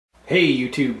Hey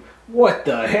YouTube, what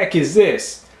the heck is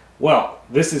this? Well,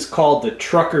 this is called the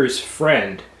trucker's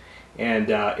friend, and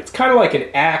it's kind of like an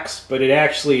axe, but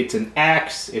it's an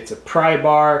axe, it's a pry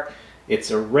bar, it's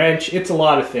a wrench, it's a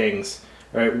lot of things.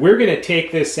 All right, we're gonna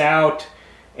take this out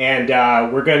and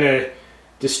we're gonna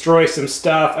destroy some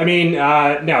stuff. I mean,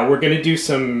 no, we're gonna do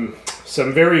some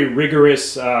very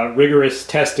rigorous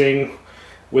testing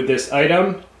with this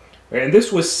item. And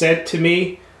this was sent to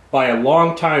me by a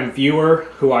longtime viewer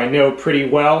who I know pretty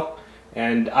well,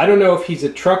 and I don't know if he's a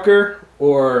trucker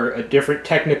or a different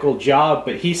technical job,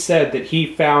 but he said that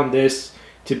he found this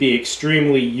to be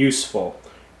extremely useful.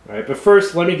 All right, but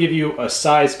first let me give you a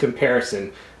size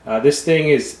comparison. This thing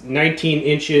is 19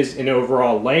 inches in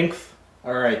overall length.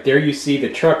 Alright, there you see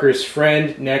the trucker's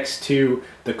friend next to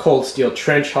the cold steel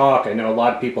trench hawk. I know a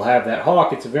lot of people have that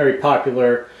hawk. It's a very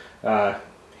popular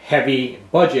heavy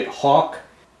budget hawk.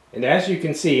 And as you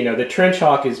can see, you know, the trench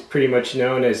hawk is pretty much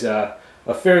known as a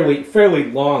fairly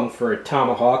long for a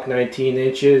tomahawk, 19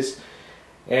 inches.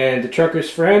 And the trucker's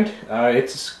friend,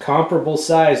 it's comparable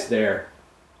size there.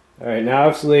 Alright, now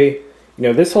obviously, you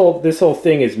know, this whole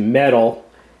thing is metal,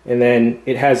 and then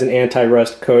it has an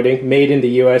anti-rust coating, made in the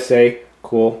USA.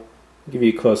 Cool. I'll give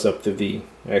you a close-up to the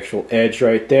actual edge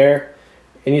right there.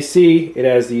 And you see it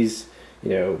has these, you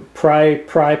know,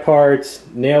 pry parts,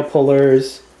 nail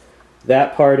pullers.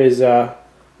 That part is a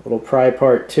little pry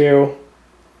part too.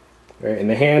 Right, and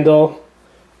the handle,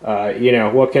 you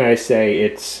know, what can I say?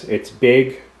 It's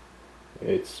big,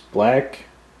 it's black,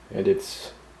 and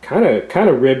it's kind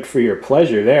of ribbed for your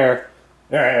pleasure there.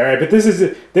 All right, but this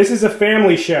is a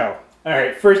family show. All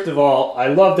right, first of all, I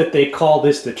love that they call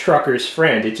this the trucker's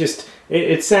friend.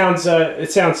 It sounds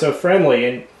so friendly,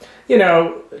 and you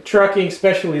know, trucking,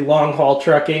 especially long haul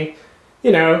trucking,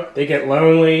 you know, they get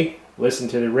lonely, listen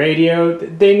to the radio,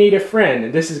 they need a friend,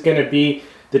 and this is going to be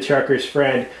the trucker's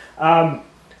friend.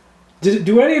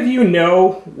 Do any of you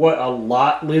know what a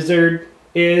lot lizard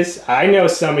is? I know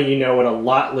some of you know what a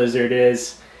lot lizard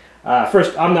is.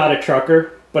 First, I'm not a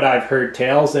trucker, but I've heard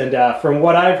tales, and from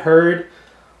what I've heard,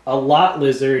 a lot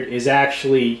lizard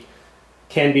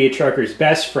can be a trucker's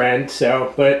best friend.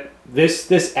 So, but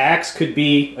this axe could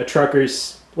be a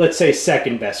trucker's, let's say,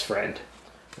 second best friend.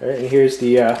 All right, and here's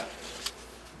the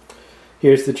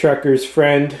trucker's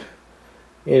friend.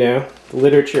 You know, the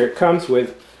literature it comes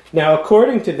with. Now,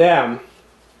 according to them,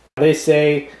 they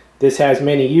say this has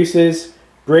many uses: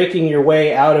 breaking your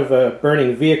way out of a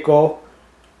burning vehicle,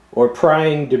 or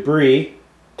prying debris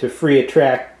to free a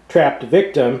trapped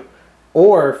victim,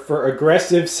 or for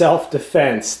aggressive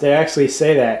self-defense. They actually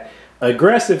say that.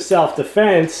 Aggressive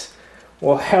self-defense,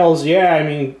 well, hells yeah. I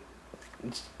mean,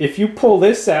 if you pull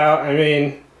this out, I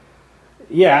mean,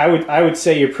 yeah, I would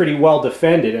say you're pretty well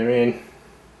defended. I mean,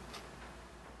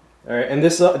 all right, and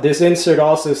this insert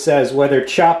also says whether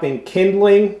chopping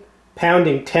kindling,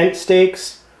 pounding tent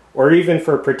stakes, or even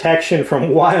for protection from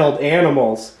wild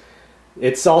animals.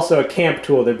 It's also a camp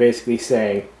tool, they're basically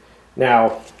saying.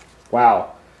 Now,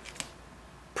 wow.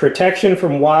 Protection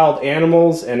from wild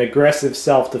animals and aggressive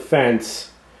self-defense.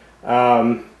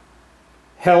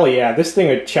 Hell yeah, this thing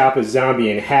would chop a zombie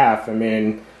in half. I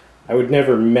mean, I would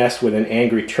never mess with an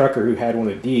angry trucker who had one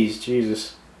of these.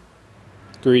 Jesus.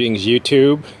 Greetings,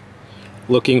 YouTube.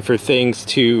 Looking for things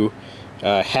to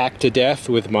hack to death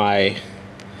with my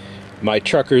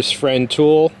trucker's friend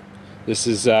tool. This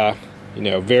is you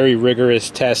know, very rigorous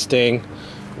testing.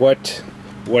 What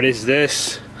is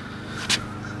this?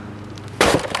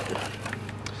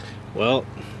 Well,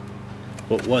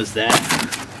 what was that?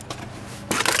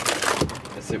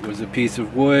 Guess it was a piece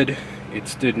of wood. It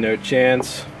stood no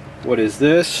chance. What is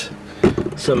this?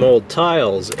 Some old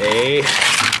tiles, eh?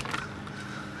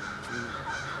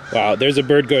 Wow, there's a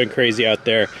bird going crazy out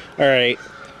there. Alright,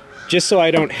 just so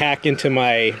I don't hack into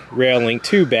my railing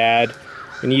too bad,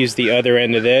 I'm going to use the other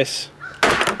end of this.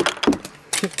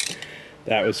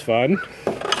 That was fun.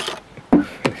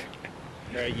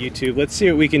 Alright, YouTube, let's see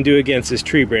what we can do against this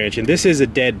tree branch. And this is a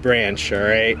dead branch,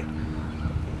 alright?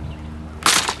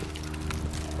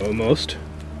 Almost.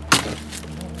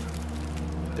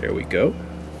 There we go.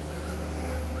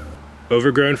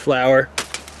 Overgrown flower.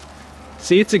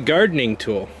 See, it's a gardening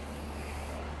tool.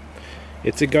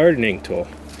 It's a gardening tool.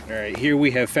 Alright, here we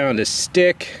have found a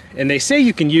stick, and they say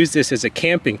you can use this as a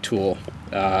camping tool.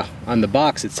 On the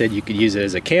box it said you could use it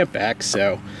as a camp axe,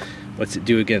 so what's it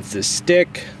do against this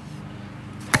stick?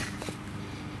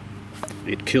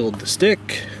 It killed the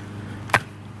stick.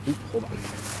 Oop, hold on.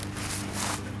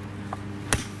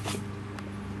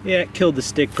 Yeah, it killed the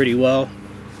stick pretty well.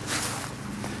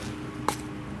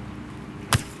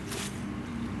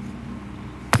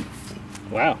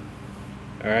 Wow.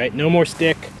 Alright, no more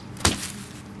stick.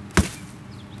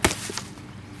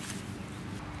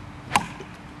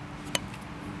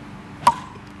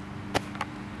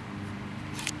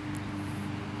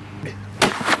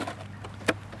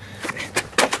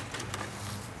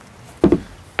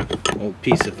 Old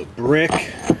piece of a brick.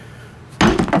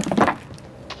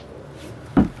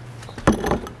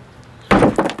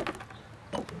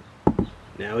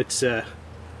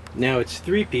 Now it's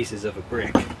 3 pieces of a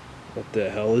brick. What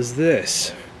the hell is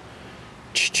this?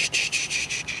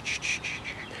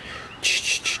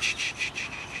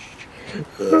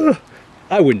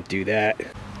 I wouldn't do that.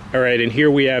 Alright, and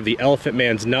here we have the Elephant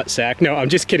Man's nutsack. No, I'm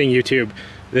just kidding, YouTube.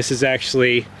 This is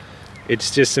actually, it's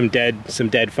just some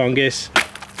dead fungus.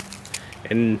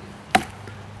 And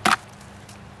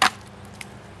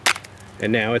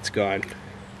now it's gone.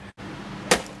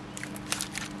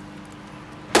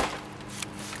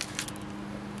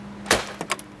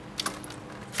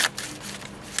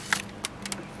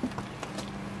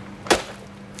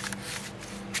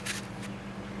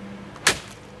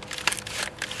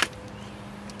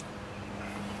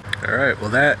 Alright, well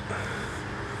that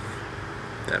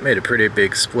made a pretty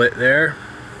big split there.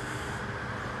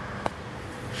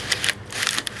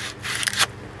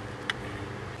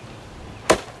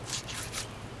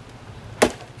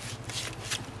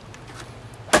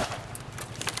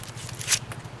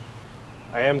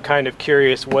 I am kind of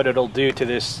curious what it'll do to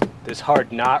this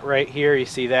hard knot right here. You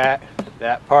see that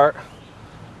part?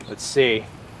 Let's see.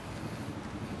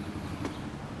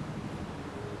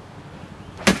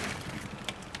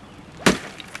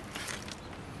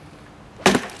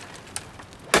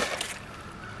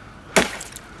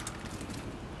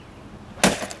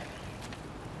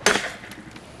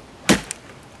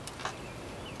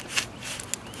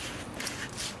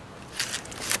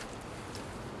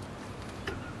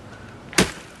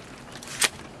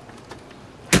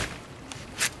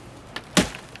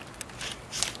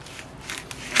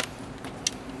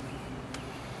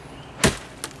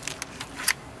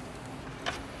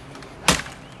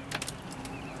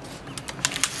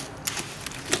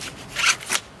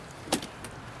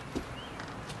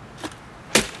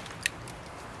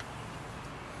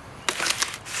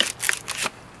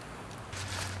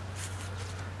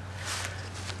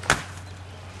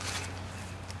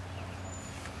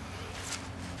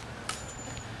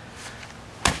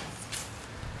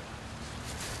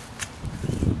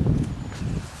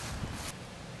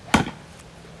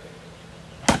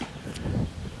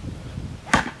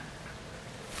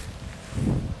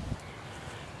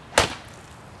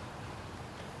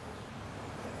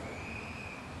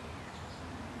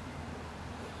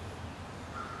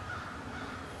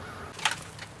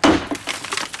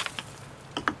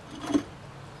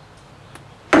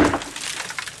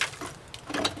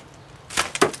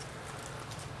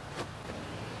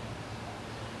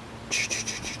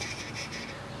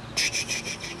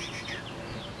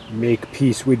 Make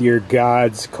peace with your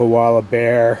gods, koala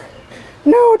bear.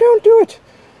 No, don't do it.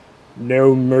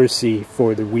 No mercy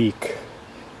for the weak.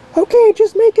 Okay,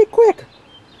 just make it quick.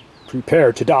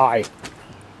 Prepare to die.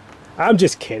 I'm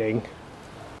just kidding.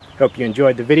 Hope you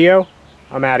enjoyed the video.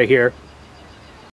 I'm out of here.